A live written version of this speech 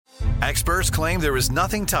Experts claim there is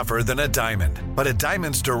nothing tougher than a diamond. But at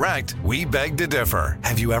Diamonds Direct, we beg to differ.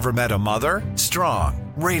 Have you ever met a mother?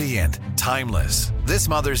 Strong, radiant, timeless. This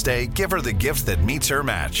Mother's Day, give her the gift that meets her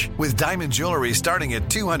match. With diamond jewelry starting at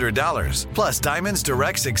 $200. Plus Diamonds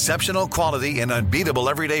Direct's exceptional quality and unbeatable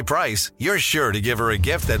everyday price, you're sure to give her a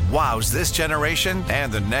gift that wows this generation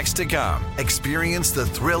and the next to come. Experience the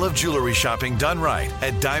thrill of jewelry shopping done right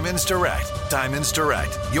at Diamonds Direct. Diamonds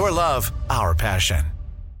Direct. Your love, our passion.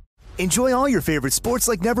 Enjoy all your favorite sports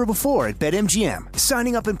like never before at BetMGM.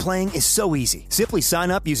 Signing up and playing is so easy. Simply sign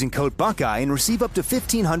up using code Buckeye and receive up to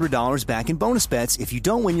 $1,500 back in bonus bets if you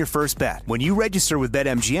don't win your first bet. When you register with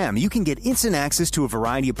BetMGM, you can get instant access to a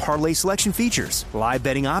variety of parlay selection features, live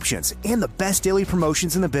betting options, and the best daily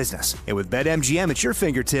promotions in the business. And with BetMGM at your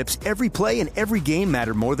fingertips, every play and every game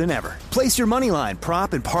matter more than ever. Place your moneyline,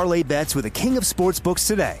 prop, and parlay bets with the king of sportsbooks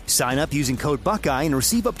today. Sign up using code Buckeye and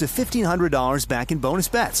receive up to $1,500 back in bonus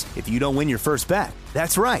bets if you don't win your first bet.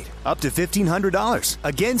 That's right, up to $1,500.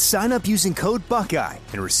 Again, sign up using code Buckeye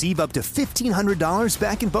and receive up to $1,500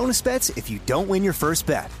 back in bonus bets if you don't win your first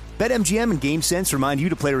bet. BetMGM and GameSense remind you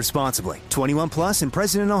to play responsibly. 21 plus and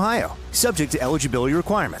present in Ohio. Subject to eligibility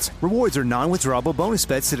requirements. Rewards are non-withdrawable bonus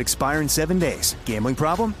bets that expire in 7 days. Gambling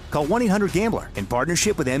problem? Call 1-800-GAMBLER in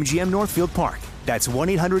partnership with MGM Northfield Park. That's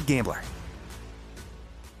 1-800-GAMBLER.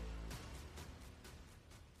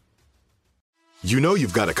 You know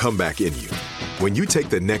you've got a comeback in you. When you take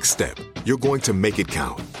the next step, you're going to make it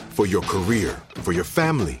count. For your career, for your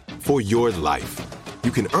family, for your life. You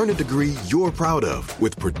can earn a degree you're proud of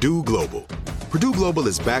with Purdue Global. Purdue Global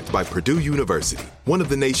is backed by Purdue University, one of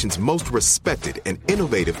the nation's most respected and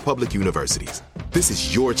innovative public universities. This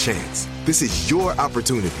is your chance. This is your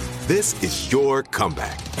opportunity. This is your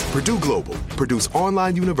comeback. Purdue Global, Purdue's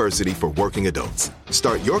online university for working adults.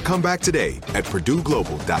 Start your comeback today at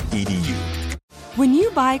purdueglobal.edu. When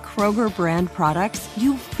you buy Kroger brand products,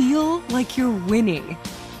 you feel like you're winning.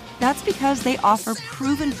 That's because they offer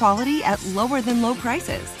proven quality at lower than low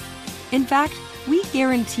prices. In fact, we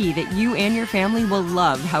guarantee that you and your family will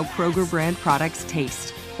love how Kroger brand products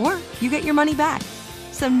taste, or you get your money back.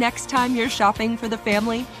 So next time you're shopping for the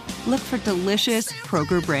family, look for delicious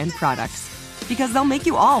Kroger brand products, because they'll make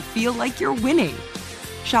you all feel like you're winning.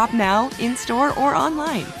 Shop now, in-store, or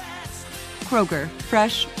online. Kroger,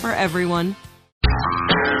 fresh for everyone.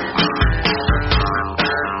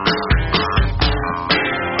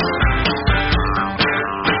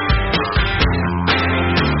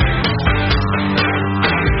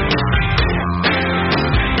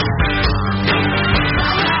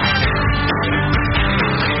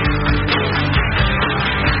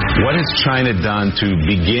 What has China done to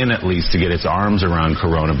begin, at least, to get its arms around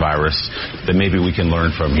coronavirus that maybe we can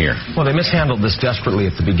learn from here? Well, they mishandled this desperately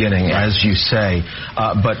at the beginning, as you say.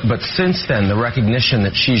 But since then, the recognition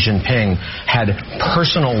that Xi Jinping had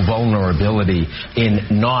personal vulnerability in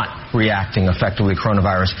not reacting effectively to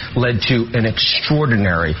coronavirus led to an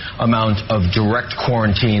extraordinary amount of direct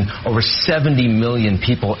quarantine, over 70 million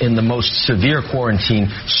people in the most severe quarantine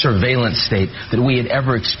surveillance state that we had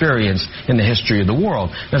ever experienced in the history of the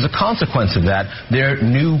world. As a consequence of that, their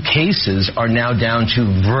new cases are now down to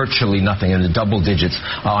virtually nothing, in the double digits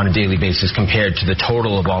on a daily basis compared to the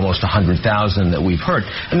total of almost 100,000 that we've heard.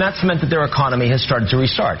 And that's meant that their economy has started to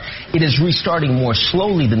restart. It is restarting more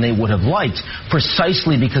slowly than they would have liked,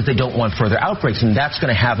 precisely because they don't want further outbreaks, and that's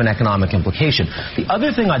going to have an economic implication. The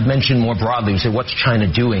other thing I'd mention more broadly, you say, what's China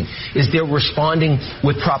doing, is they're responding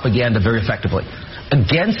with propaganda very effectively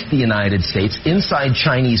against the United States. Inside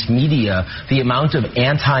Chinese media, the amount of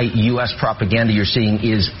anti-U.S. propaganda you're seeing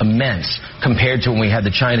is immense compared to when we had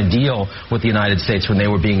the China deal with the United States, when they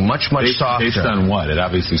were being much softer. Based on what? It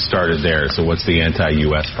obviously started there, so what's the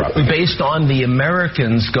anti-U.S. propaganda? Based on the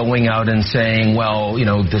Americans going out and saying, well, you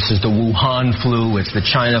know, this is the Wuhan flu, it's the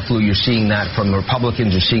China flu. You're seeing that from the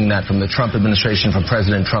Republicans, you're seeing that from the Trump administration, from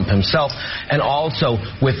President Trump himself, and also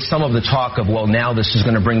with some of the talk of, well, now this is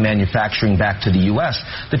going to bring manufacturing back to the U.S.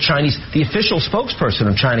 The official spokesperson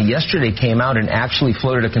of China yesterday came out and actually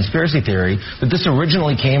floated a conspiracy theory that this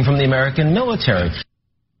originally came from the American military.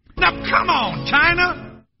 Now, come on,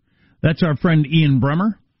 China! That's our friend Ian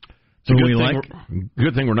Bremmer.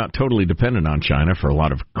 Good thing we're not totally dependent on China for a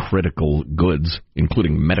lot of critical goods,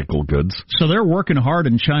 including medical goods. So they're working hard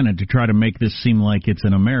in China to try to make this seem like it's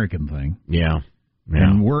an American thing. Yeah.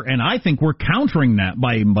 And I think we're countering that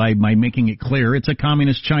by making it clear it's a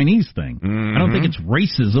communist Chinese thing. Mm-hmm. I don't think it's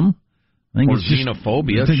racism. I think it's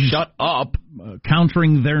xenophobia. Shut up.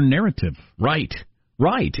 Countering their narrative. Right.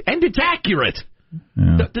 And it's accurate.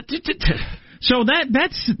 Yeah. So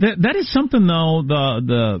that is something, though,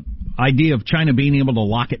 the idea of China being able to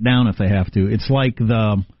lock it down if they have to. It's like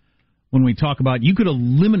the when we talk about you could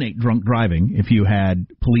eliminate drunk driving if you had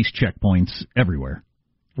police checkpoints everywhere.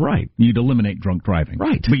 Right. You'd eliminate drunk driving.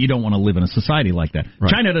 Right. But you don't want to live in a society like that.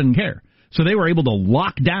 Right. China doesn't care. So they were able to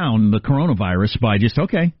lock down the coronavirus by just,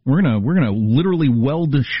 okay, we're gonna literally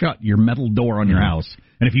weld shut your metal door on your house.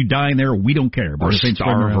 And if you die in there, we don't care. Or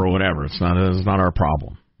starve or whatever. It's not our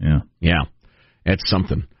problem. Yeah. Yeah. It's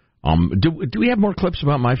something. Do we have more clips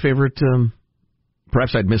about my favorite,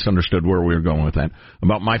 perhaps I'd misunderstood where we were going with that,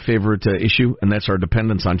 about my favorite issue, and that's our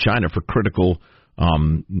dependence on China for critical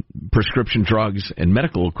prescription drugs and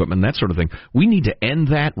medical equipment, that sort of thing. We need to end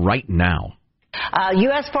that right now.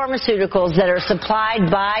 U.S. pharmaceuticals that are supplied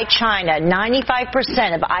by China,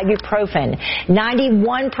 95% of ibuprofen,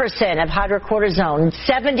 91% of hydrocortisone,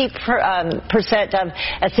 70% of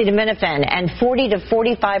acetaminophen, and 40 to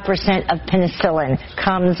 45% of penicillin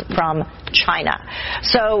comes from China.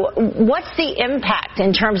 So what's the impact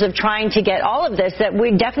in terms of trying to get all of this that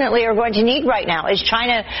we definitely are going to need right now? Is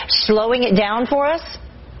China slowing it down for us?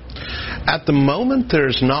 At the moment,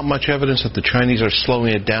 there's not much evidence that the Chinese are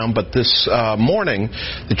slowing it down, but this morning,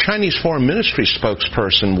 the Chinese Foreign Ministry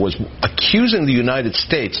spokesperson was accusing the United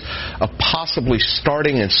States of possibly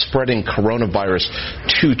starting and spreading coronavirus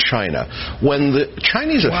to China. When the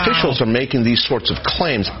Chinese officials are making these sorts of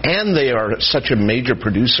claims, and they are such a major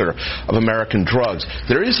producer of American drugs,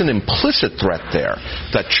 there is an implicit threat there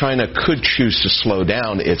that China could choose to slow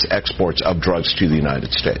down its exports of drugs to the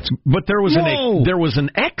United States. But there was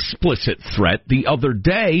an explicit threat the other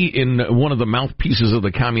day in one of the mouthpieces of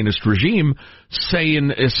the communist regime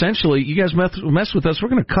saying, essentially, you guys mess with us, we're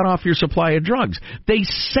going to cut off your supply of drugs. They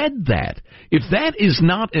said that. If that is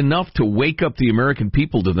not enough to wake up the American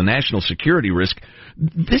people to the national security risk,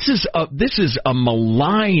 this is a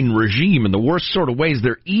malign regime in the worst sort of ways.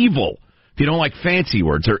 They're evil. If you don't like fancy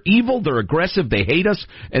words, they're evil, they're aggressive, they hate us,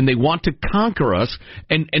 and they want to conquer us.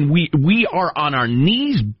 And we are on our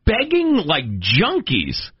knees begging like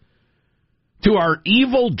junkies to our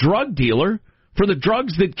evil drug dealer for the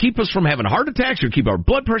drugs that keep us from having heart attacks or keep our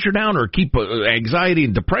blood pressure down or keep anxiety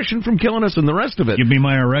and depression from killing us and the rest of it. Give me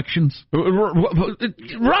my erections.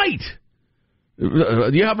 Right.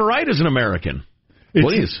 You have a right as an American.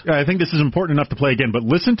 Please. I think this is important enough to play again, but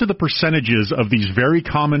listen to the percentages of these very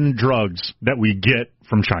common drugs that we get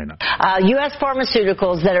from China. U.S.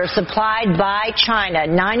 pharmaceuticals that are supplied by China,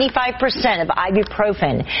 95% of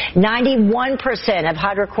ibuprofen, 91% of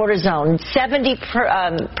hydrocortisone,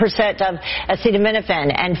 70% of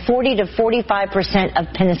acetaminophen, and 40 to 45% of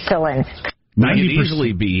penicillin. Might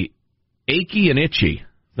easily be achy and itchy.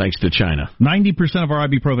 Thanks to China. 90% of our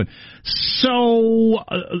ibuprofen. So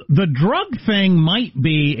the drug thing might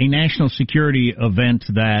be a national security event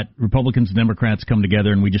that Republicans and Democrats come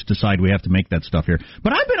together and we just decide we have to make that stuff here.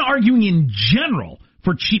 But I've been arguing in general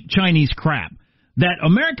for cheap Chinese crap, that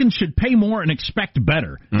Americans should pay more and expect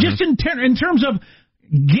better. Mm-hmm. Just in terms of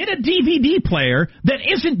get a DVD player that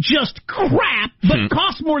isn't just crap, but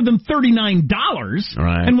costs more than $39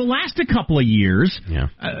 and will last a couple of years. Yeah.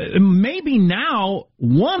 Maybe now,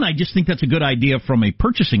 I just think that's a good idea from a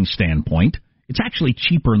purchasing standpoint. It's actually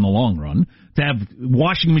cheaper in the long run to have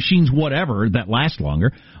washing machines, whatever, that last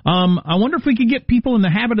longer. I wonder if we could get people in the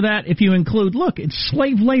habit of that if you include, look, it's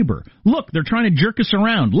slave labor. Look, they're trying to jerk us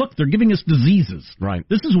around. Look, they're giving us diseases. Right.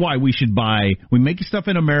 This is why we should we make stuff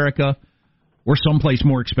in America or someplace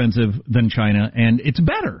more expensive than China, and it's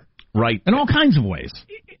better. Right. In all kinds of ways.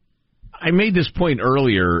 I made this point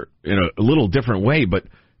earlier in a little different way, but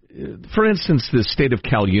for instance, the state of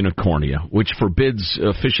California, which forbids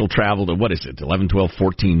official travel to, 11, 12,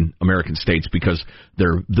 14 American states because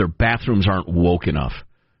their bathrooms aren't woke enough.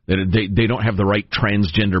 They don't have the right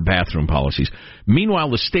transgender bathroom policies.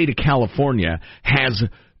 Meanwhile, the state of California has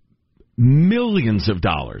millions of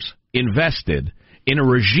dollars invested in a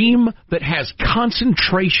regime that has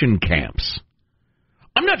concentration camps.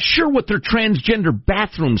 I'm not sure what their transgender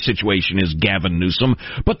bathroom situation is, Gavin Newsom,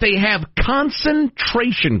 but they have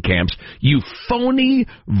concentration camps, you phony,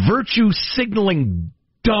 virtue-signaling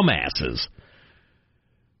dumbasses.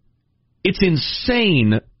 It's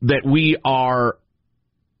insane that we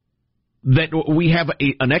have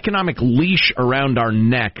an economic leash around our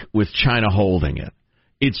neck with China holding it.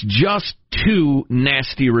 It's just too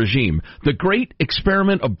nasty regime. The great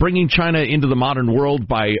experiment of bringing China into the modern world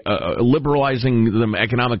by liberalizing them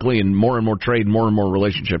economically and more trade, more and more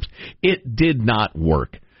relationships, it did not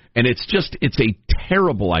work. And it's a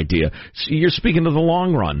terrible idea. So you're speaking of the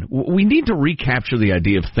long run. We need to recapture the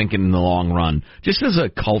idea of thinking in the long run, just as a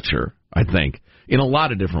culture, I think, in a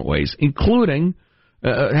lot of different ways, including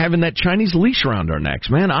having that Chinese leash around our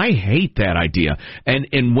necks. Man, I hate that idea.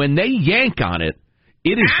 And when they yank on it,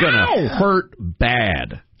 it is going to hurt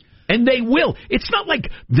bad. And they will. It's not like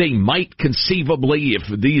they might conceivably if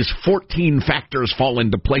these 14 factors fall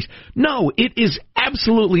into place. No, it is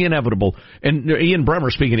absolutely inevitable. And Ian Bremmer,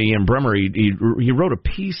 speaking of Ian Bremmer, he wrote a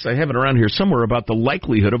piece, I have it around here somewhere, about the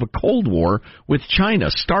likelihood of a Cold War with China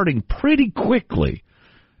starting pretty quickly.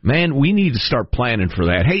 Man, we need to start planning for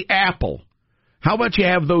that. Hey, Apple, how about you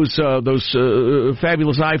have those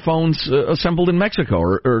fabulous iPhones assembled in Mexico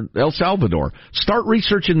or El Salvador? Start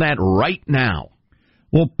researching that right now.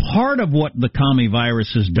 Well, part of what the commie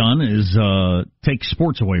virus has done is take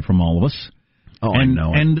sports away from all of us. Oh, and, I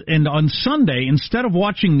know. And on Sunday, instead of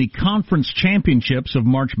watching the conference championships of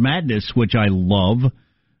March Madness, which I love,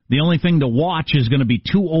 the only thing to watch is going to be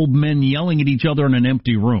two old men yelling at each other in an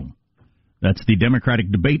empty room. That's the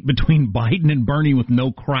Democratic debate between Biden and Bernie with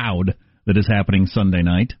no crowd that is happening Sunday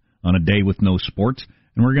night on a day with no sports.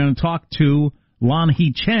 And we're going to talk to Lan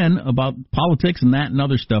Hee Chen about politics and that and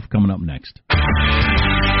other stuff coming up next.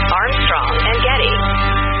 Armstrong and Getty.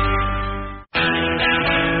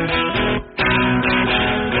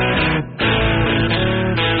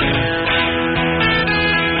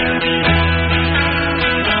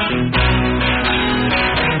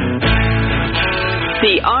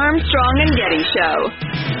 The Armstrong and Getty Show.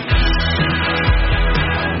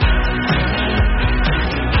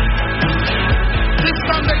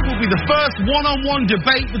 Sunday will be the first one-on-one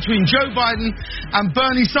debate between Joe Biden and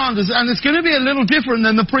Bernie Sanders, and it's going to be a little different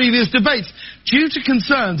than the previous debates. Due to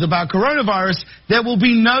concerns about coronavirus, there will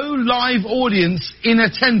be no live audience in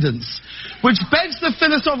attendance, which begs the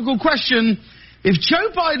philosophical question, if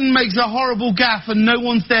Joe Biden makes a horrible gaffe and no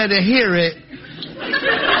one's there to hear it,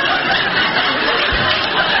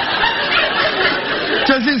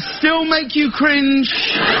 does it still make you cringe?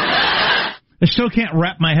 I still can't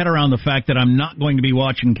wrap my head around the fact that I'm not going to be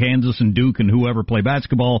watching Kansas and Duke and whoever play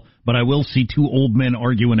basketball, but I will see two old men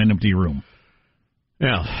argue in an empty room.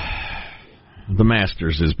 Yeah, the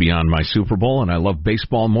Masters is beyond my Super Bowl, and I love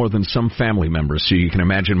baseball more than some family members, so you can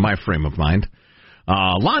imagine my frame of mind.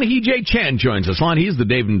 Lan Hee Chen joins us. Lan Hee is the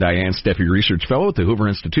David and Diane Steffi Research Fellow at the Hoover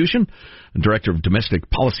Institution, Director of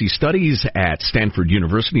Domestic Policy Studies at Stanford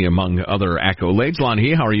University, among other accolades. Lan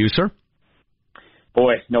Hee, how are you, sir?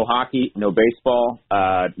 Boy, no hockey, no baseball,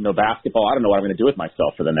 no basketball. I don't know what I'm going to do with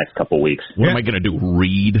myself for the next couple of weeks. What am I going to do,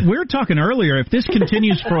 read? We were talking earlier, if this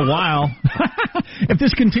continues for a while, and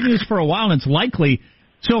it's likely,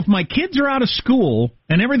 so if my kids are out of school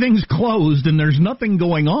and everything's closed and there's nothing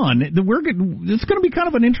going on, it's going to be kind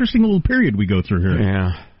of an interesting little period we go through here.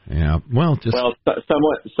 Yeah. Well,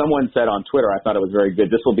 someone said on Twitter, I thought it was very good,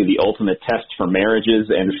 this will be the ultimate test for marriages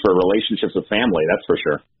and for relationships with family, that's for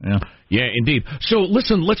sure. Yeah, indeed. So,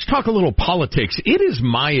 listen, let's talk a little politics. It is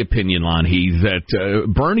my opinion, Lan Hee, that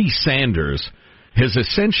Bernie Sanders has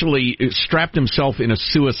essentially strapped himself in a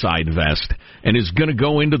suicide vest and is going to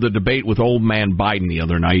go into the debate with old man Biden the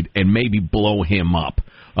other night and maybe blow him up.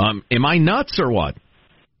 Am I nuts or what?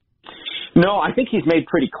 No, I think he's made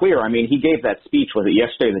pretty clear. I mean, he gave that speech, was it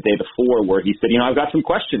yesterday or the day before, where he said, I've got some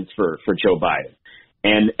questions for Joe Biden.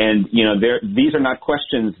 And these are not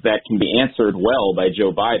questions that can be answered well by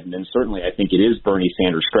Joe Biden. And certainly I think it is Bernie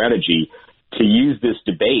Sanders' strategy to use this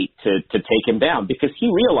debate to take him down, because he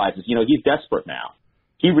realizes, he's desperate now.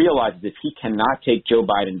 He realizes if he cannot take Joe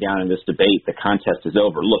Biden down in this debate, the contest is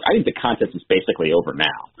over. Look, I think the contest is basically over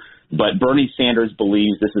now. But Bernie Sanders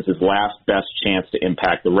believes this is his last best chance to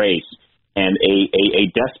impact the race. And a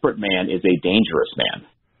desperate man is a dangerous man.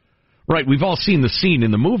 Right, we've all seen the scene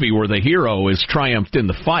in the movie where the hero is triumphed in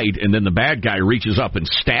the fight, and then the bad guy reaches up and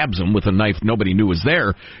stabs him with a knife nobody knew was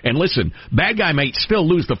there. And listen, bad guy might still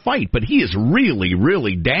lose the fight, but he is really,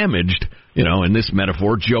 really damaged, in this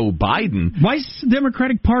metaphor, Joe Biden. Why is the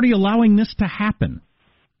Democratic Party allowing this to happen?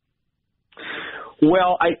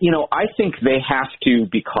 Well, I think they have to,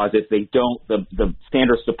 because if they don't, the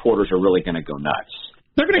Sanders supporters are really going to go nuts.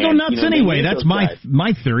 They're going to go nuts anyway. That's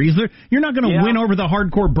my theory. You're not going to win over the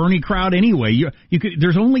hardcore Bernie crowd anyway.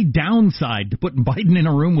 There's only downside to putting Biden in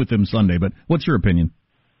a room with him Sunday. But what's your opinion?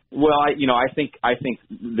 Well, I think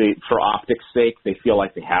for optics' sake, they feel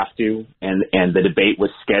like they have to, and the debate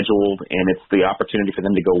was scheduled, and it's the opportunity for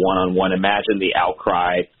them to go one-on-one. Imagine the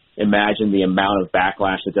outcry. Imagine the amount of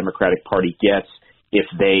backlash the Democratic Party gets if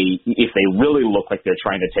they really look like they're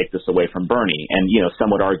trying to take this away from Bernie. And, some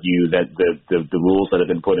would argue that the rules that have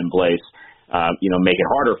been put in place, make it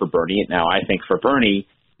harder for Bernie. Now, I think for Bernie,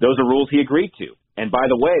 those are rules he agreed to. And by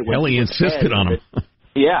the way, he insisted on them.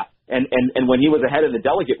 Yeah. And when he was ahead of the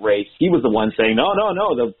delegate race, he was the one saying, no,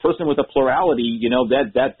 the person with a plurality,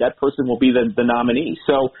 that person will be the nominee.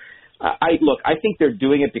 So, I think they're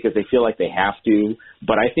doing it because they feel like they have to,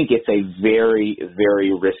 but I think it's a very,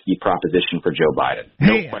 very risky proposition for Joe Biden.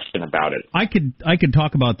 No question about about it. I could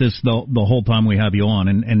talk about this the whole time we have you on,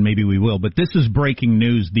 and maybe we will, but this is breaking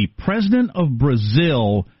news. The president of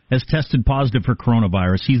Brazil has tested positive for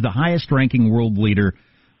coronavirus. He's the highest-ranking world leader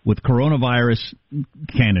with coronavirus.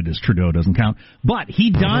 Canada's Trudeau doesn't count. But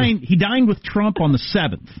he dined with Trump on the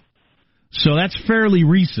 7th, so that's fairly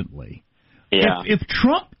recently. Yeah. If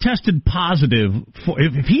Trump tested positive,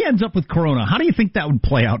 if he ends up with corona, how do you think that would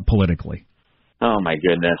play out politically? Oh, my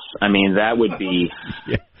goodness. I mean, that would be,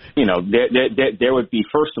 you know, there would be,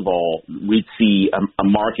 first of all, we'd see a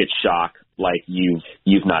market shock like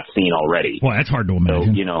you've not seen already. Well, that's hard to imagine.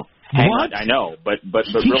 So, you know, what? I know, but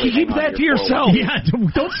really keep that to yourself. Yeah,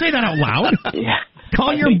 don't say that out loud. Yeah.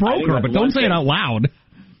 Call your broker, but don't say it out loud.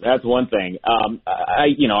 That's one thing. I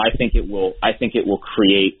think it will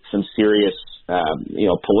create some serious,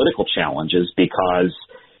 political challenges because,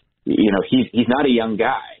 he's not a young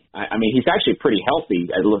guy. I mean, he's actually pretty healthy,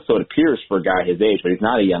 so it appears for a guy his age, but he's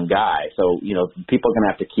not a young guy. So, people are going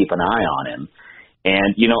to have to keep an eye on him.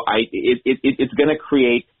 And, it's going to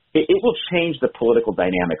create, it will change the political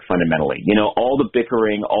dynamic fundamentally. All the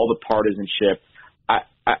bickering, all the partisanship.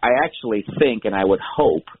 I actually think, and I would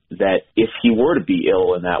hope, that if he were to be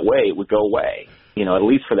ill in that way, it would go away, at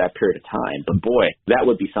least for that period of time. But, boy, that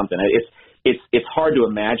would be something. It's hard to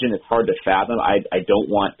imagine. It's hard to fathom. I don't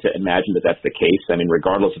want to imagine that that's the case. I mean,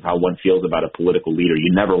 regardless of how one feels about a political leader,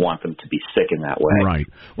 you never want them to be sick in that way. Right.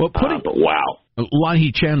 Well, but wow.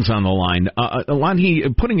 Lanhee Chen's on the line.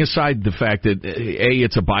 Lanhee, putting aside the fact that, A,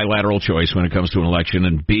 it's a bilateral choice when it comes to an election,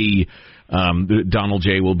 and B, Donald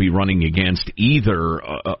J. will be running against either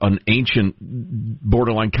an ancient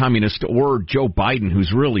borderline communist or Joe Biden,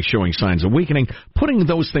 who's really showing signs of weakening. Putting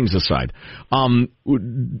those things aside, to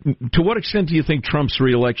what extent do you think Trump's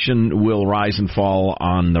reelection will rise and fall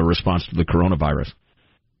on the response to the coronavirus?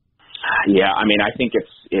 Yeah, I mean, I think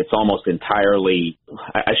it's almost entirely.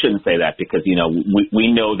 I shouldn't say that because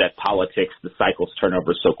we know that politics, the cycles turn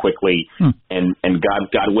over so quickly, and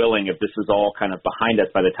God willing, if this is all kind of behind us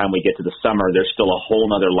by the time we get to the summer, there's still a whole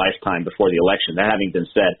other lifetime before the election. That having been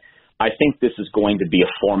said, I think this is going to be a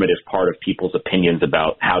formative part of people's opinions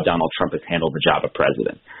about how Donald Trump has handled the job of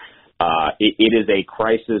president. It is a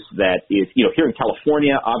crisis that is, here in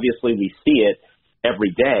California, obviously we see it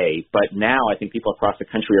every day, but now I think people across the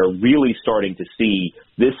country are really starting to see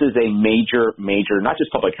this is a major, not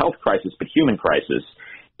just public health crisis, but human crisis.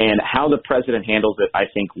 And how the president handles it, I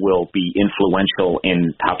think, will be influential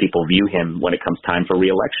in how people view him when it comes time for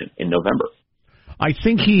re-election in November. I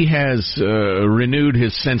think he has renewed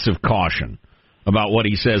his sense of caution about what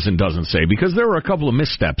he says and doesn't say, because there were a couple of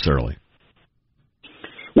missteps early.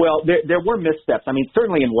 Well, there were missteps. I mean,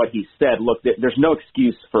 certainly in what he said, look, there's no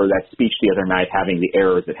excuse for that speech the other night having the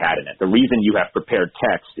errors it had in it. The reason you have prepared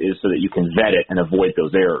text is so that you can vet it and avoid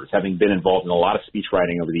those errors. Having been involved in a lot of speech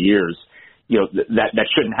writing over the years, that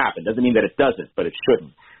shouldn't happen. Doesn't mean that it doesn't, but it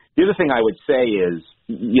shouldn't. The other thing I would say is,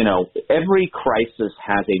 every crisis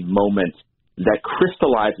has a moment that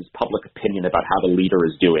crystallizes public opinion about how the leader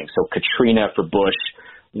is doing. So Katrina for Bush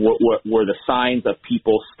were the signs of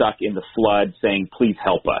people stuck in the flood saying, please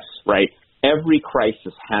help us, right? Every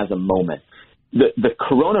crisis has a moment. The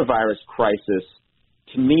coronavirus crisis,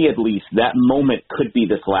 to me at least, that moment could be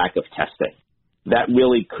this lack of testing. That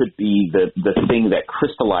really could be the thing that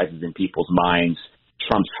crystallizes in people's minds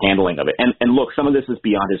Trump's handling of it. And look, some of this is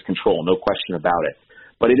beyond his control, no question about it.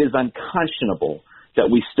 But it is unconscionable that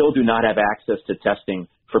we still do not have access to testing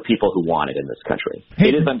for people who want it in this country.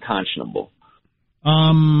 It is unconscionable.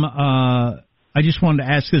 I just wanted to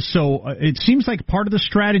ask this. So it seems like part of the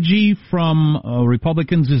strategy from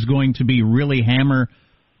Republicans is going to be really hammer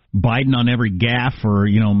Biden on every gaffe or,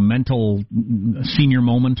 mental senior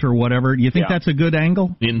moment or whatever. Do you think that's a good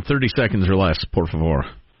angle? In 30 seconds or less, por favor.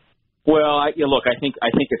 Well, look, I think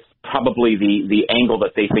it's probably the angle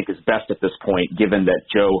that they think is best at this point, given that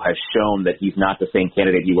Joe has shown that he's not the same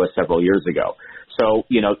candidate he was several years ago. So,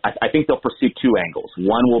 I think they'll pursue two angles.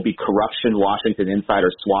 One will be corruption, Washington insider,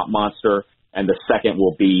 swamp monster, and the second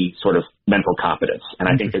will be sort of mental competence. And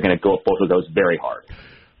I think they're going to go at both of those very hard.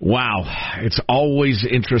 Wow. It's always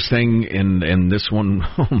interesting in this one.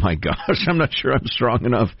 Oh, my gosh. I'm not sure I'm strong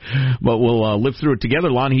enough. But we'll live through it together.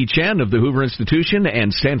 Lanhee Chen of the Hoover Institution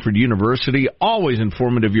and Stanford University. Always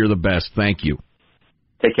informative. You're the best. Thank you.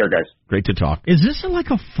 Take care, guys. Great to talk. Is this like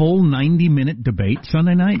a full 90-minute debate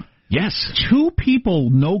Sunday night? Yes. 2 people,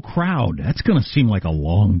 no crowd. That's going to seem like a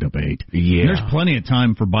long debate. Yeah. And there's plenty of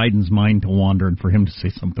time for Biden's mind to wander and for him to say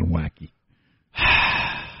something wacky.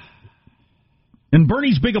 And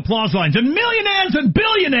Bernie's big applause lines, and millionaires and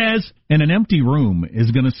billionaires, in an empty room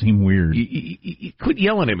is going to seem weird. Quit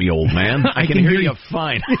yelling at me, old man. I can hear you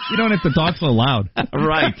fine. You don't have to talk so loud.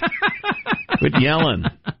 Right. Quit yelling.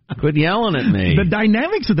 Quit yelling at me. The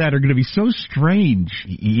dynamics of that are going to be so strange.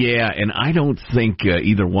 Yeah, and I don't think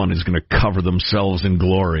either one is going to cover themselves in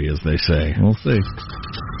glory, as they say. We'll see.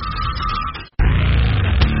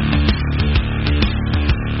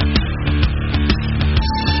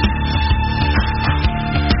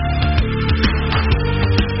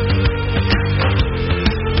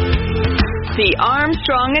 The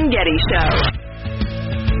Armstrong and Getty Show.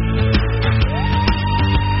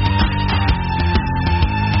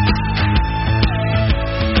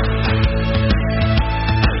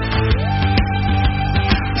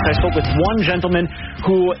 I spoke with one gentleman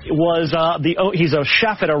who was he's a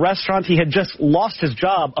chef at a restaurant. He had just lost his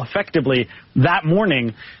job effectively that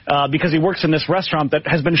morning because he works in this restaurant that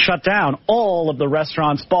has been shut down. All of the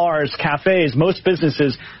restaurants, bars, cafes, most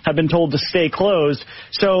businesses have been told to stay closed.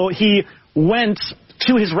 So he went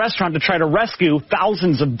to his restaurant to try to rescue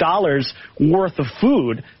thousands of dollars worth of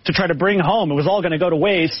food to try to bring home. It was all going to go to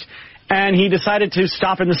waste. And he decided to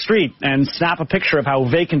stop in the street and snap a picture of how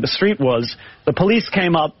vacant the street was. The police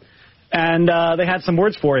came up, and they had some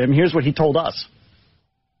words for him. Here's what he told us.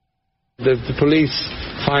 The police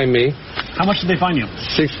fined me. How much did they fine you?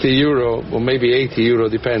 60 euro or maybe 80 euro,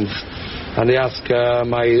 depends. And they ask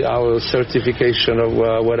our certification of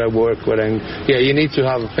where I work. You need to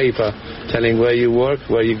have a paper telling where you work,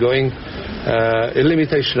 where you're going. A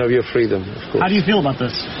limitation of your freedom, of course. How do you feel about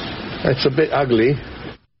this? It's a bit ugly.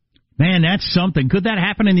 Man, that's something. Could that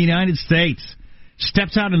happen in the United States?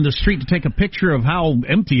 Steps out in the street to take a picture of how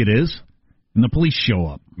empty it is, and the police show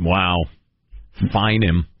up. Wow. Fine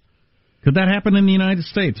him. Could that happen in the United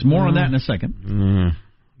States? More on that in a second.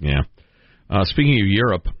 Yeah. Speaking of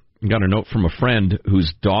Europe, I got a note from a friend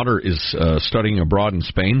whose daughter is studying abroad in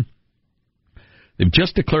Spain. They've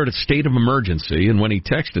just declared a state of emergency, and when he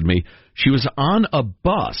texted me, she was on a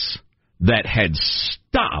bus that had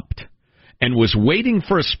stopped and was waiting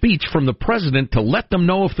for a speech from the president to let them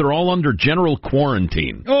know if they're all under general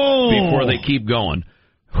quarantine before they keep going.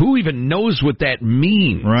 Who even knows what that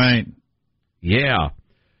means? Right. Yeah.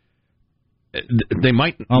 They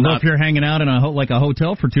might Although if you're hanging out in a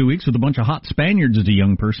hotel for 2 weeks with a bunch of hot Spaniards as a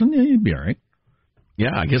young person, you'd be all right.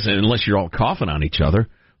 Yeah, I guess unless you're all coughing on each other.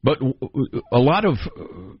 But a lot of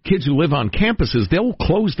kids who live on campuses, they'll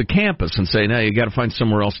close the campus and say, "Now you got to find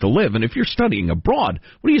somewhere else to live." And if you're studying abroad,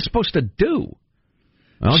 what are you supposed to do?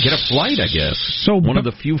 Well, get a flight, I guess. So one of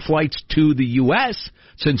the few flights to the U.S.,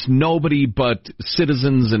 since nobody but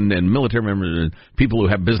citizens and military members, people who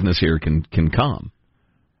have business here, can come.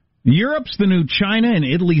 Europe's the new China, and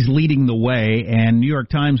Italy's leading the way. And New York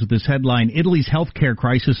Times with this headline, Italy's healthcare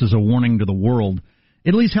crisis is a warning to the world.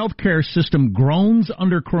 Italy's healthcare system groans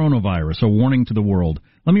under coronavirus, a warning to the world.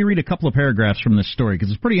 Let me read a couple of paragraphs from this story, because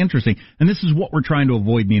it's pretty interesting, and this is what we're trying to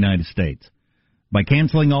avoid in the United States. By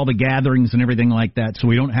canceling all the gatherings and everything like that, so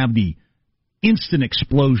we don't have the instant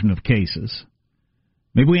explosion of cases.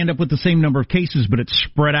 Maybe we end up with the same number of cases, but it's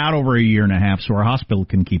spread out over a year and a half so our hospital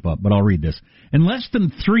can keep up. But I'll read this. In less than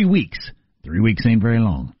 3 weeks, 3 weeks ain't very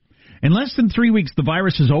long, in less than 3 weeks, the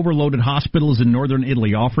virus has overloaded hospitals in northern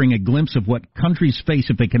Italy, offering a glimpse of what countries face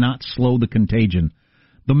if they cannot slow the contagion.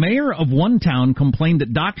 The mayor of one town complained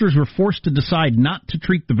that doctors were forced to decide not to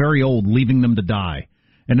treat the very old, leaving them to die.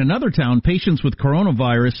 In another town, patients with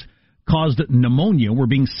coronavirus-caused pneumonia were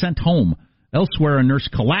being sent home. Elsewhere, a nurse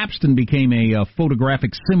collapsed and became a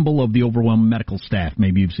photographic symbol of the overwhelmed medical staff.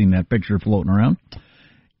 Maybe you've seen that picture floating around.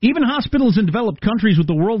 Even hospitals in developed countries with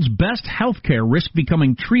the world's best health care risk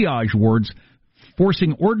becoming triage wards,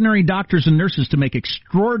 forcing ordinary doctors and nurses to make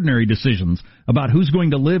extraordinary decisions about who's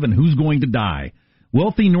going to live and who's going to die.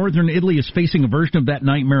 Wealthy northern Italy is facing a version of that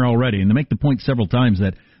nightmare already, and to make the point several times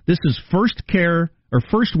that this is first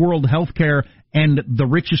world health care and the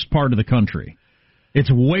richest part of the country. It's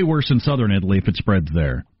way worse in southern Italy if it spreads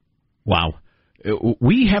there. Wow.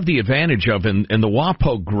 We have the advantage of, and the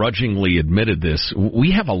WAPO grudgingly admitted this,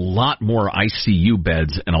 we have a lot more ICU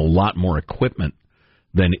beds and a lot more equipment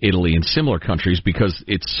than Italy and similar countries because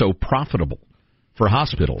it's so profitable for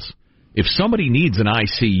hospitals. If somebody needs an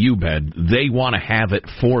ICU bed, they want to have it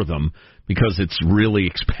for them because it's really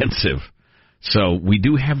expensive. So we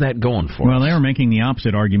do have that going for us. Well, they were making the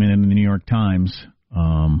opposite argument in the New York Times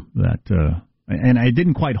and it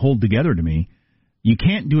didn't quite hold together to me. You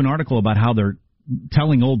can't do an article about how they're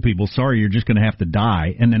telling old people, sorry, you're just going to have to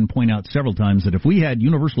die, and then point out several times that if we had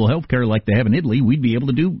universal health care like they have in Italy, we'd be able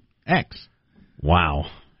to do X. Wow.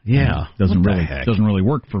 Yeah. Doesn't really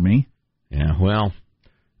work for me. Yeah, well,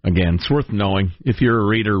 Again, it's worth knowing. If you're a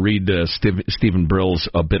reader, read Stephen Brill's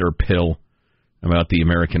A Bitter Pill about the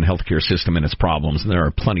American healthcare system and its problems. And there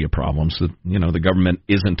are plenty of problems. The government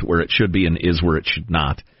isn't where it should be and is where it should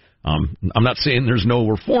not. I'm not saying there's no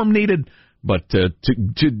reform needed, but to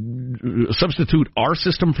substitute our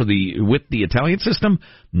system with the Italian system,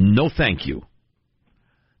 no thank you.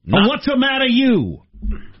 What's the matter, you?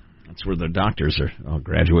 That's where the doctors are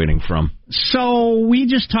graduating from. So we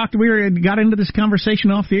just got into this conversation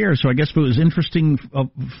off the air, so I guess if it was interesting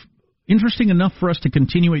enough for us to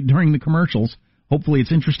continue it during the commercials, hopefully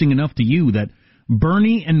it's interesting enough to you that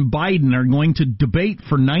Bernie and Biden are going to debate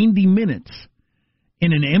for 90 minutes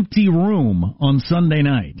in an empty room on Sunday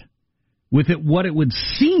night. With what it would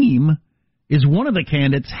seem is one of the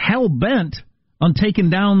candidates hell-bent on taking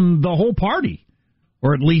down the whole party,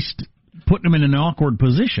 or at least putting them in an awkward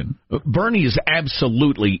position. Bernie is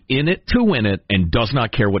absolutely in it to win it and does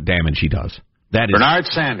not care what damage he does. That is Bernard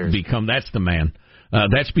Sanders. That's the man.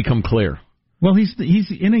 That's become clear. Well, he's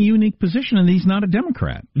in a unique position, and he's not a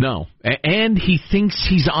Democrat. No, and he thinks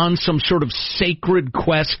he's on some sort of sacred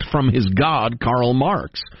quest from his god, Karl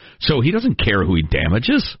Marx. So he doesn't care who he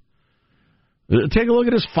damages. Take a look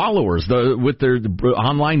at his followers with their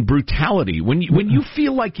online brutality. When you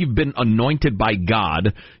feel like you've been anointed by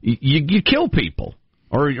God, you kill people.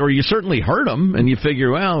 Or you certainly hurt them, and you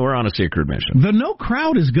figure, well, we're on a sacred mission. The no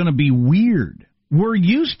crowd is going to be weird. We're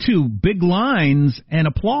used to big lines and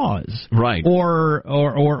applause. Right.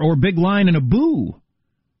 Or big line and a boo.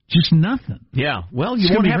 Just nothing. Yeah. Well, you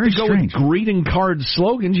won't have to go with greeting card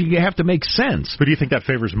slogans. You have to make sense. Who do you think that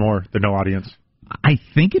favors more, the no audience? I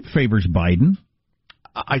think it favors Biden.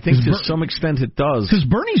 I think to some extent it does. Because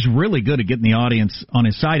Bernie's really good at getting the audience on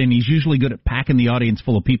his side, and he's usually good at packing the audience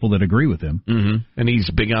full of people that agree with him. Mm-hmm. And he's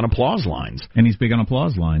big on applause lines.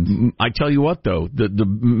 I tell you what, though, the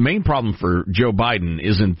main problem for Joe Biden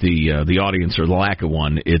isn't the audience or the lack of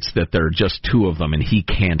one. It's that there are just two of them, and he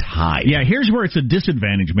can't hide. Yeah, here's where it's a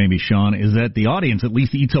disadvantage, maybe, Sean, is that the audience at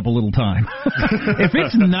least eats up a little time. If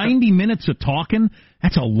it's 90 minutes of talking,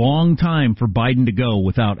 that's a long time for Biden to go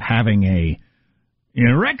without having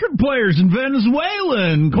record players in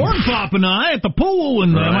Venezuela and Corn Pop and I at the pool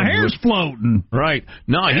and my hair's floating. Right.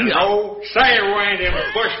 No, say when him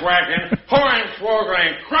bushwhacking,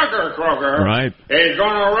 hornswoggling, Kroger. Right. He's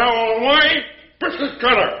gonna roll away, biscuit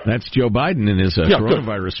cutter. That's Joe Biden in his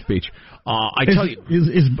coronavirus speech. I tell you,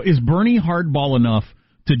 is Bernie hardball enough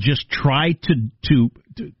to just try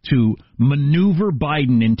to maneuver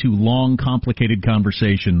Biden into long, complicated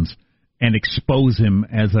conversations and expose him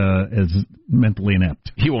as mentally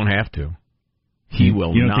inept? He won't have to. He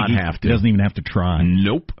will not have to. He doesn't even have to try.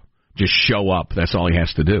 Nope. Just show up. That's all he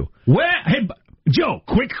has to do. Hey, Joe,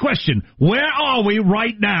 quick question. Where are we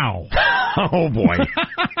right now? Oh, boy.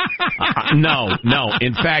 No.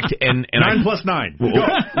 In fact, and 9 plus 9.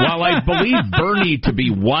 While I believe Bernie to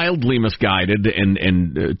be wildly misguided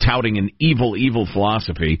and touting an evil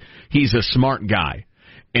philosophy, he's a smart guy.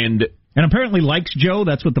 And apparently likes Joe.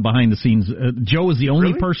 That's what the behind-the-scenes... Joe is the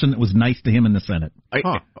only person that was nice to him in the Senate.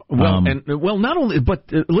 Not only...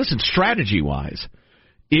 But listen, strategy-wise,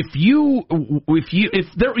 if you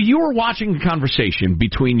were watching a conversation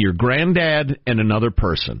between your granddad and another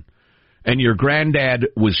person, and your granddad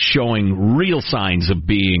was showing real signs of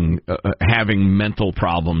having mental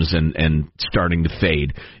problems and starting to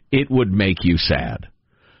fade, it would make you sad.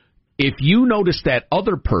 If you notice that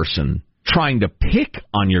other person trying to pick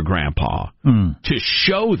on your grandpa to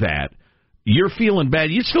show that you're feeling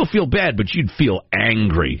bad. You'd still feel bad, but you'd feel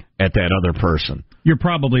angry at that other person. You're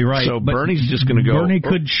probably right. So Bernie's just going to go... Bernie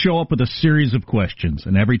could show up with a series of questions,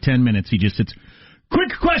 and every 10 minutes he just sits, quick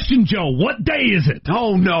question, Joe, what day is it?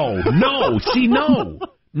 Oh, no. See, no.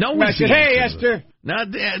 No, not today, Esther.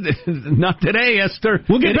 Not today, Esther.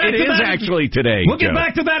 We'll get back to that. It is actually today. We'll get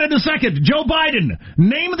back to that in a second. Joe Biden,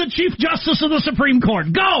 name of the Chief Justice of the Supreme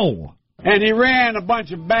Court. Go! And he ran a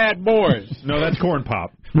bunch of bad boys. No, that's Corn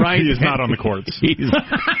Pop. Right. He is not on the courts. He's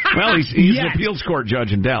an appeals court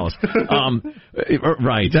judge in Dallas.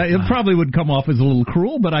 Right. It probably would come off as a little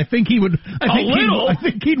cruel, but I think he would. I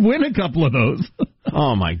think he'd win a couple of those.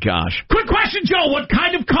 Oh, my gosh. Quick question, Joe. What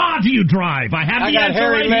kind of car do you drive? I have the answer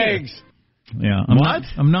hairy right legs. Here. Yeah.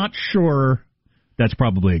 I'm not sure. That's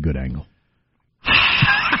probably a good angle.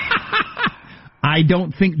 I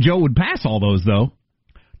don't think Joe would pass all those, though.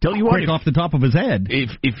 Tell you what, off the top of his head.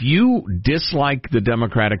 If you dislike the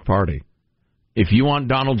Democratic Party, if you want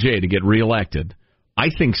Donald J. to get reelected, I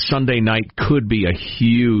think Sunday night could be a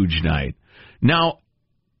huge night. Now,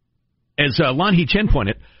 as Lan He-Chen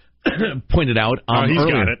pointed out he's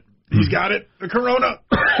earlier, got it. He's got it. The corona.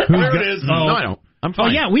 There it is. No, I don't. I'm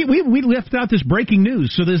fine. Oh, yeah, we left out this breaking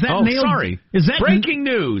news. So is that nailed? Sorry. Is that breaking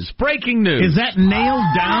news? Breaking news. Is that nailed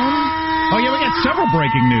down? Oh, yeah, we got several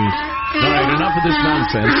breaking news. All right, enough of this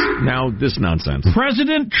nonsense. Now this nonsense.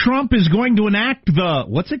 President Trump is going to enact the,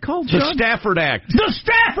 what's it called, The Chuck? Stafford Act. The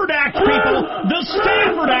Stafford Act, people! The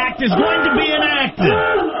Stafford Act is going to be enacted.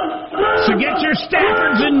 So get your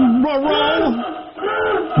Staffords in a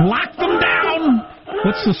row. Lock them down.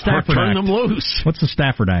 What's the Stafford Turn Act? them loose. What's the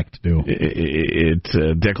Stafford Act do? It's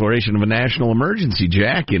a declaration of a national emergency,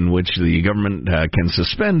 Jack, in which the government can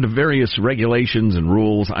suspend various regulations and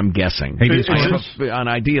rules, I'm guessing. Habeas corpus? An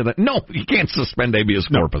idea that, no, you can't suspend habeas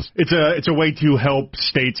corpus. It's a way to help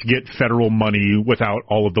states get federal money without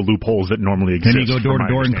all of the loopholes that normally exist. Can you go door to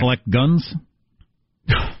door and collect guns?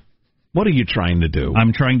 What are you trying to do?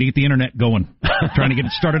 I'm trying to get the internet going. Trying to get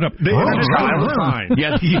it started up. The internet is fine.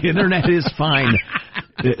 Yeah, the internet is fine.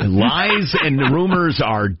 Lies and rumors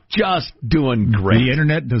are just doing great. The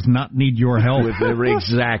internet does not need your help.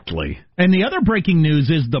 Exactly. And the other breaking news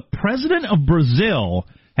is the president of Brazil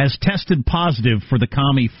has tested positive for the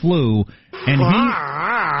commie flu, and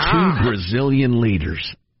two Brazilian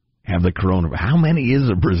leaders have the coronavirus. How many is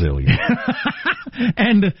a Brazilian?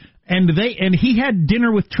 And he had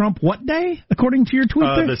dinner with Trump what day, according to your tweet?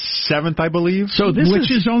 The 7th, I believe. So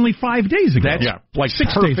which is only 5 days ago. That's like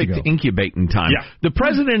 6 perfect days ago. incubating time. Yeah. The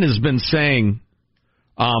president has been saying,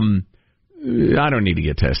 I don't need to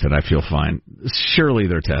get tested. I feel fine. Surely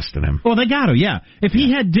they're testing him. Well, they got to, yeah. If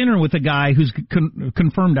he had dinner with a guy who's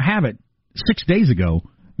confirmed to have it 6 days ago,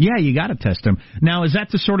 yeah, you got to test him. Now, is that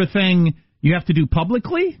the sort of thing you have to do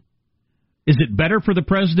publicly? Is it better for the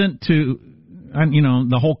president to...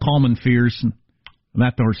 the whole Coleman fears,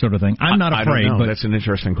 that sort of thing. I'm not afraid. I don't know. But that's an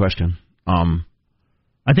interesting question.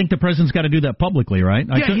 I think the president's got to do that publicly, right?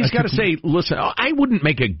 Yeah, he's got to say, listen, I wouldn't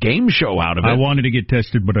make a game show out of it. I wanted to get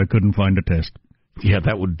tested, but I couldn't find a test. Yeah,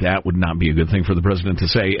 that would not be a good thing for the president to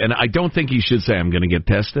say. And I don't think he should say, I'm going to get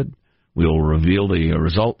tested. We'll reveal the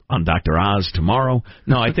result on Dr. Oz tomorrow.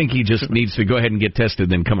 No, I think he just needs to go ahead and get tested,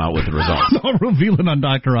 then come out with the results. I'll reveal it on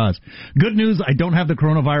Dr. Oz. Good news, I don't have the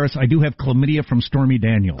coronavirus. I do have chlamydia from Stormy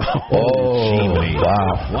Daniels.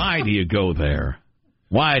 Wow. Why do you go there?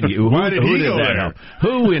 Why do you? Why did he go there? Help?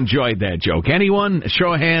 Who enjoyed that joke? Anyone?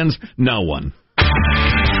 Show of hands. No one.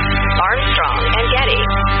 Armstrong and Getty.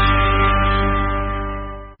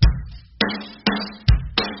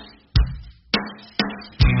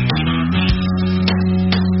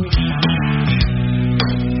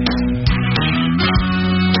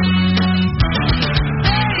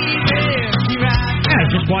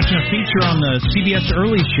 Watching a feature on the CBS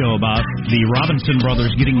Early Show about the Robinson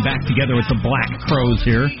brothers getting back together with the Black Crowes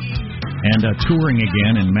here and touring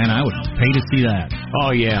again, and man, I would pay to see that.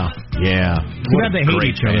 Oh yeah. Too bad they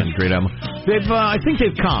hate each other. Great album. I think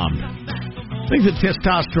they've calmed. I think the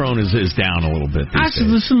testosterone is down a little bit. I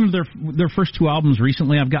listened to their first two albums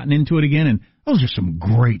recently. I've gotten into it again, and those are some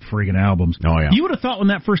great friggin' albums. Oh yeah. You would have thought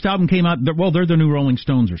when that first album came out, they're the new Rolling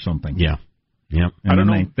Stones or something. Yeah. Yep. I don't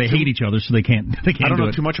know. They hate each other, so they can't. I don't know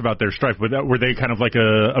too much about their strife, but were they kind of like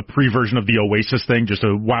a pre-version of the Oasis thing, just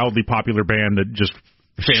a wildly popular band that just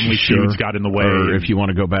family feuds got in the way? Or if you want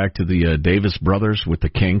to go back to the Davis brothers with the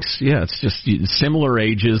Kinks, yeah, it's just similar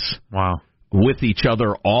ages. Wow. With each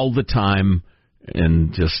other all the time,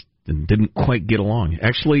 and just didn't quite get along.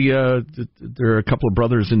 Actually, there are a couple of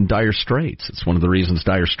brothers in Dire Straits. It's one of the reasons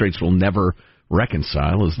Dire Straits will never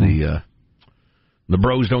reconcile is the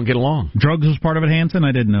bros don't get along. Drugs was part of it, Hanson?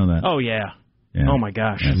 I didn't know that. Oh, yeah. Oh, my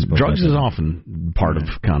gosh. Drugs is often part of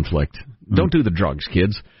conflict. Don't do the drugs,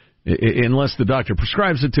 kids, unless the doctor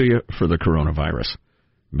prescribes it to you for the coronavirus.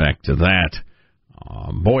 Back to that.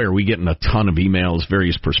 Boy, are we getting a ton of emails,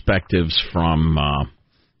 various perspectives from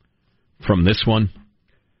this one.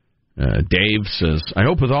 Dave says, I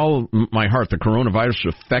hope with all my heart the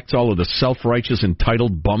coronavirus affects all of the self-righteous,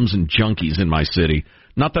 entitled bums and junkies in my city.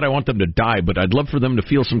 Not that I want them to die, but I'd love for them to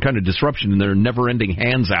feel some kind of disruption in their never-ending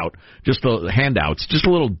handouts. Just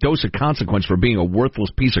a little dose of consequence for being a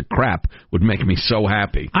worthless piece of crap would make me so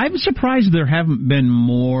happy. I'm surprised there haven't been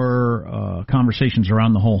more conversations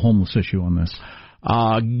around the whole homeless issue on this.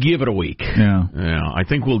 Give it a week. Yeah, I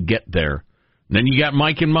think we'll get there. And then you got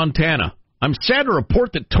Mike in Montana. I'm sad to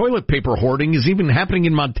report that toilet paper hoarding is even happening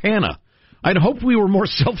in Montana. I'd hoped we were more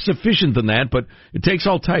self-sufficient than that, but it takes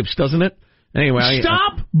all types, doesn't it? Anyway,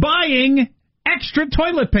 stop buying extra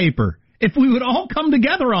toilet paper. If we would all come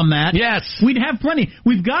together on that, yes, we'd have plenty.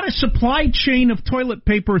 We've got a supply chain of toilet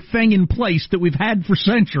paper thing in place that we've had for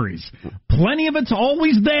centuries. Plenty of it's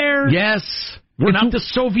always there. Yes. We're not the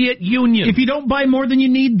Soviet Union. If you don't buy more than you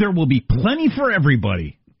need, there will be plenty for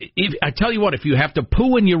everybody. I tell you what, if you have to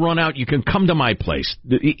poo and you run out, you can come to my place.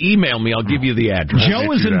 Email me. I'll give you the address.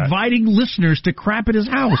 Joe is inviting listeners to crap at his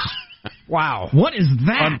house. Wow. What is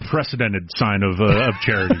that? Unprecedented sign of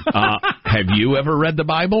charity. Have you ever read the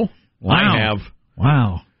Bible? Wow. I have.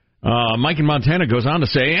 Wow. Mike in Montana goes on to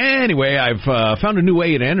say, anyway, I've found a new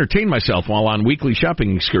way to entertain myself while on weekly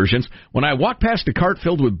shopping excursions. When I walk past a cart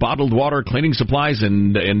filled with bottled water, cleaning supplies,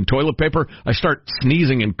 and toilet paper, I start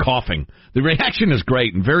sneezing and coughing. The reaction is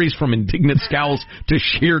great and varies from indignant scowls to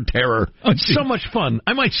sheer terror. It's so much fun.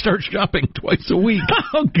 I might start shopping twice a week.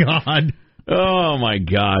 Oh, God. Oh, my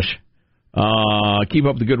gosh. Keep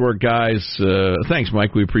up the good work, guys. Thanks,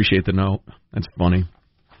 Mike. We appreciate the note. That's funny.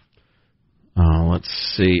 Let's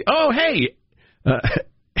see. Oh, hey!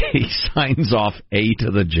 He signs off A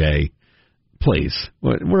to the J. Please.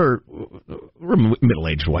 We're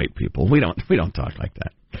middle-aged white people. We don't talk like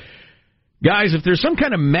that. Guys, if there's some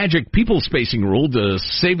kind of magic people-spacing rule to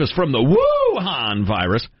save us from the Wuhan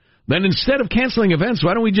virus, then instead of canceling events,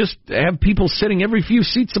 why don't we just have people sitting every few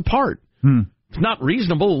seats apart? It's not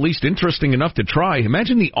reasonable, at least interesting enough to try.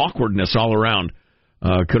 Imagine the awkwardness all around.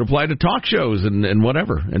 Could apply to talk shows and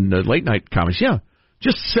whatever, and late-night comics. Yeah,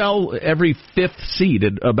 just sell every fifth seat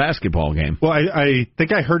at a basketball game. Well, I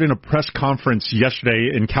think I heard in a press conference yesterday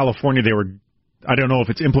in California, they were, I don't know if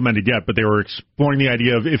it's implemented yet, but they were exploring the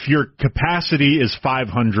idea of if your capacity is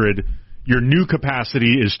 500, your new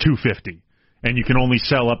capacity is 250, and you can only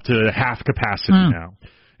sell up to half capacity now.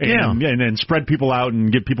 And spread people out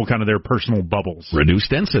and give people kind of their personal bubbles. Reduce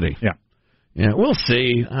density. Yeah. Yeah, we'll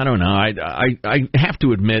see. I don't know. I have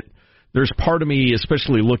to admit, there's part of me,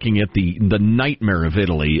 especially looking at the nightmare of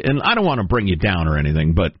Italy, and I don't want to bring you down or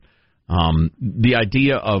anything, but the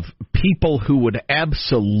idea of people who would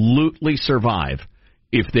absolutely survive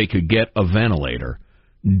if they could get a ventilator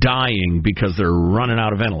dying because they're running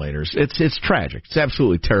out of ventilators. It's tragic. It's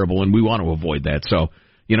absolutely terrible, and we want to avoid that. So,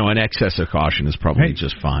 an excess of caution is probably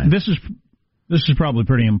just fine. This is probably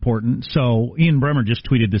pretty important. So Ian Bremmer just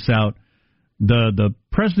tweeted this out. The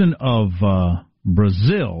president of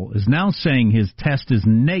Brazil is now saying his test is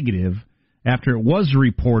negative after it was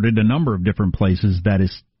reported a number of different places that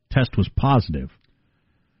his test was positive.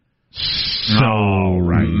 So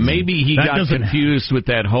maybe he got confused with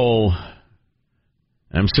that whole...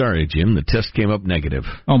 I'm sorry, Jim, the test came up negative.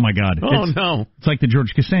 Oh, my God. No. It's like the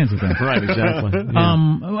George Costanza thing. Right, exactly.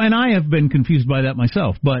 Yeah. And I have been confused by that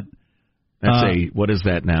myself, but... That's what is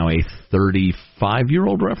that now, a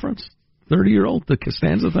 35-year-old reference? 30-year-old, the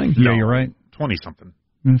Costanza thing? Yeah, you're right. 20-something.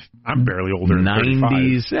 I'm barely older than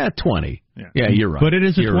 90s, 20. Yeah, you're right. But it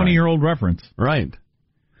is a 20-year-old reference. Right.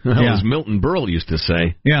 As Milton Berle used to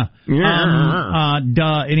say. Yeah.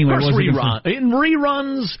 Anyway, in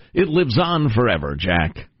reruns, it lives on forever,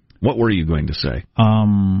 Jack. What were you going to say?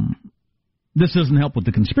 This doesn't help with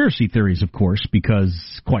the conspiracy theories, of course, because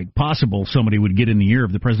quite possible somebody would get in the ear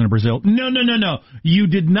of the president of Brazil. No. You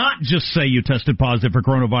did not just say you tested positive for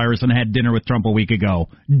coronavirus and had dinner with Trump a week ago.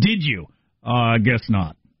 Did you? I guess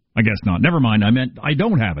not. Never mind. I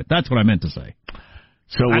don't have it. That's what I meant to say.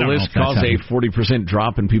 So will this cause a 40%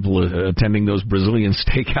 drop in people attending those Brazilian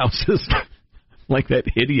steakhouses? Like that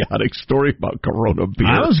idiotic story about Corona beer.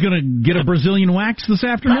 I was going to get a Brazilian wax this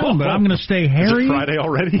afternoon, but I'm going to stay hairy. Is it Friday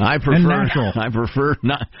already? I prefer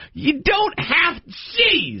not. You don't have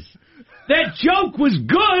cheese. That joke was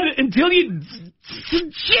good until you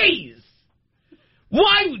cheese.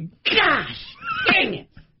 Why? Gosh, dang it.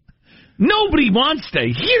 Nobody wants to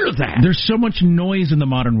hear that. There's so much noise in the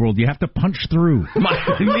modern world. You have to punch through.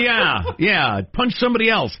 Yeah. Punch somebody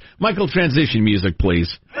else. Michael, transition music,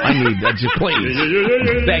 please. I need that. Just please.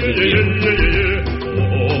 Begging you.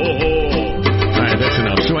 All right, that's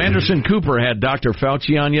enough. So Anderson Cooper had Dr.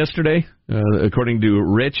 Fauci on yesterday, according to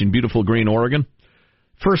Rich in beautiful Green, Oregon.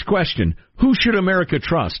 First question, who should America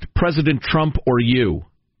trust, President Trump or you?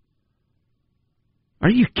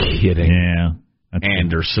 Are you kidding? Yeah.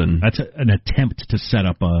 Anderson. That's an attempt to set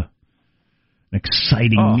up an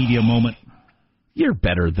exciting media moment. You're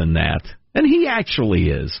better than that. And he actually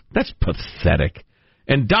is. That's pathetic.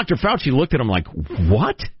 And Dr. Fauci looked at him like,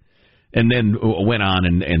 what? And then went on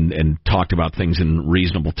and talked about things in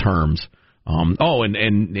reasonable terms.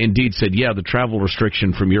 And indeed said, yeah, the travel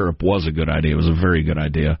restriction from Europe was a good idea. It was a very good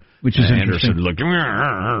idea. Which is Anderson looked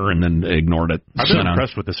and then ignored it. I've been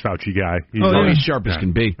impressed with this Fauci guy. He's sharp as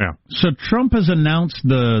can be. Yeah. So Trump has announced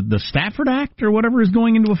the Stafford Act or whatever is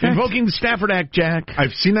going into effect? Invoking the Stafford Act, Jack.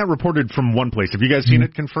 I've seen that reported from one place. Have you guys seen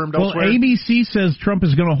it confirmed elsewhere? Well, ABC says Trump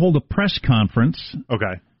is going to hold a press conference.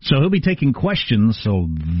 Okay. So he'll be taking questions, so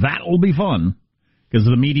that'll be fun. because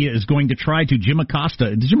the media is going to try to Jim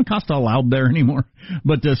Acosta. Is Jim Acosta allowed there anymore?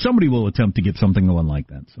 But somebody will attempt to get something going like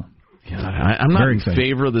that. So, yeah, I'm not in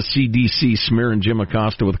favor of the CDC smearing Jim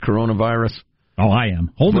Acosta with coronavirus. Oh, I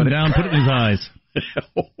am. Hold him down, put it in his eyes.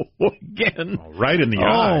 Again. Right in the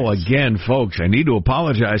eyes. Oh, again, folks, I need to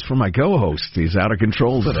apologize for my co-host. He's out of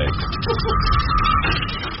control today.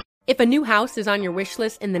 If a new house is on your wish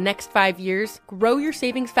list in the next 5 years, grow your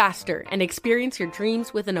savings faster and experience your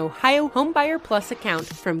dreams with an Ohio Homebuyer Plus account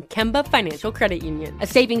from Kemba Financial Credit Union. A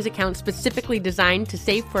savings account specifically designed to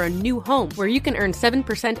save for a new home where you can earn 7%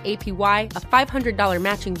 APY, a $500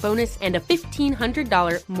 matching bonus, and a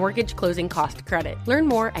 $1,500 mortgage closing cost credit. Learn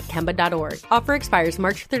more at Kemba.org. Offer expires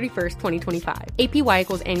March 31st, 2025. APY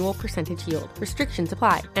equals annual percentage yield. Restrictions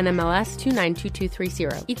apply. NMLS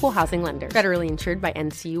 292230. Equal housing lender. Federally insured by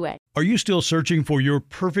NCUA. Are you still searching for your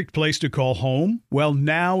perfect place to call home? Well,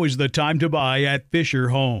 now is the time to buy at Fisher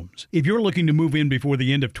Homes. If you're looking to move in before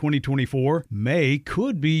the end of 2024, May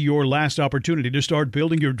could be your last opportunity to start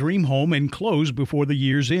building your dream home and close before the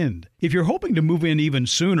year's end. If you're hoping to move in even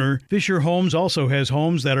sooner, Fisher Homes also has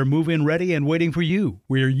homes that are move-in ready and waiting for you,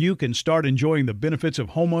 where you can start enjoying the benefits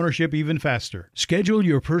of homeownership even faster. Schedule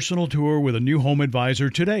your personal tour with a new home advisor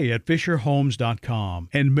today at FisherHomes.com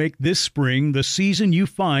and make this spring the season you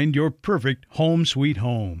find your perfect home sweet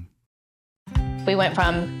home. We went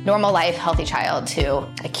from normal life, healthy child to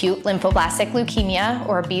acute lymphoblastic leukemia,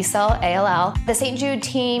 or B-cell ALL. The St. Jude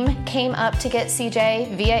team came up to get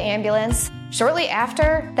CJ via ambulance. Shortly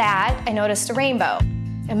after that, I noticed a rainbow.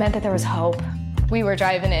 It meant that there was hope. We were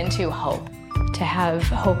driving into hope. To have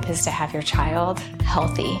hope is to have your child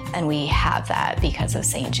healthy, and we have that because of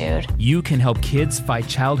St. Jude. You can help kids fight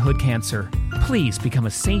childhood cancer. Please become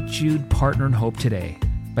a St. Jude Partner in Hope today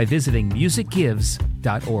by visiting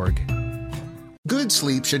musicgives.org. Good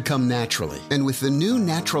sleep should come naturally, and with the new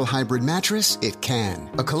Natural Hybrid mattress, it can.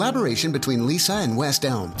 A collaboration between Lisa and West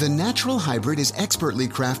Elm, the Natural Hybrid is expertly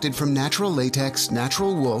crafted from natural latex,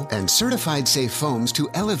 natural wool, and certified safe foams to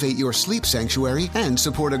elevate your sleep sanctuary and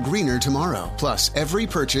support a greener tomorrow. Plus, every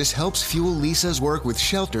purchase helps fuel Lisa's work with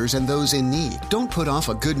shelters and those in need. Don't put off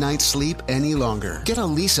a good night's sleep any longer. Get a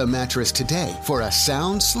Lisa mattress today for a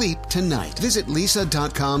sound sleep tonight. Visit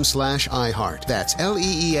lisa.com/iHeart. That's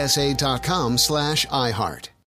LEESA.com/iHeart.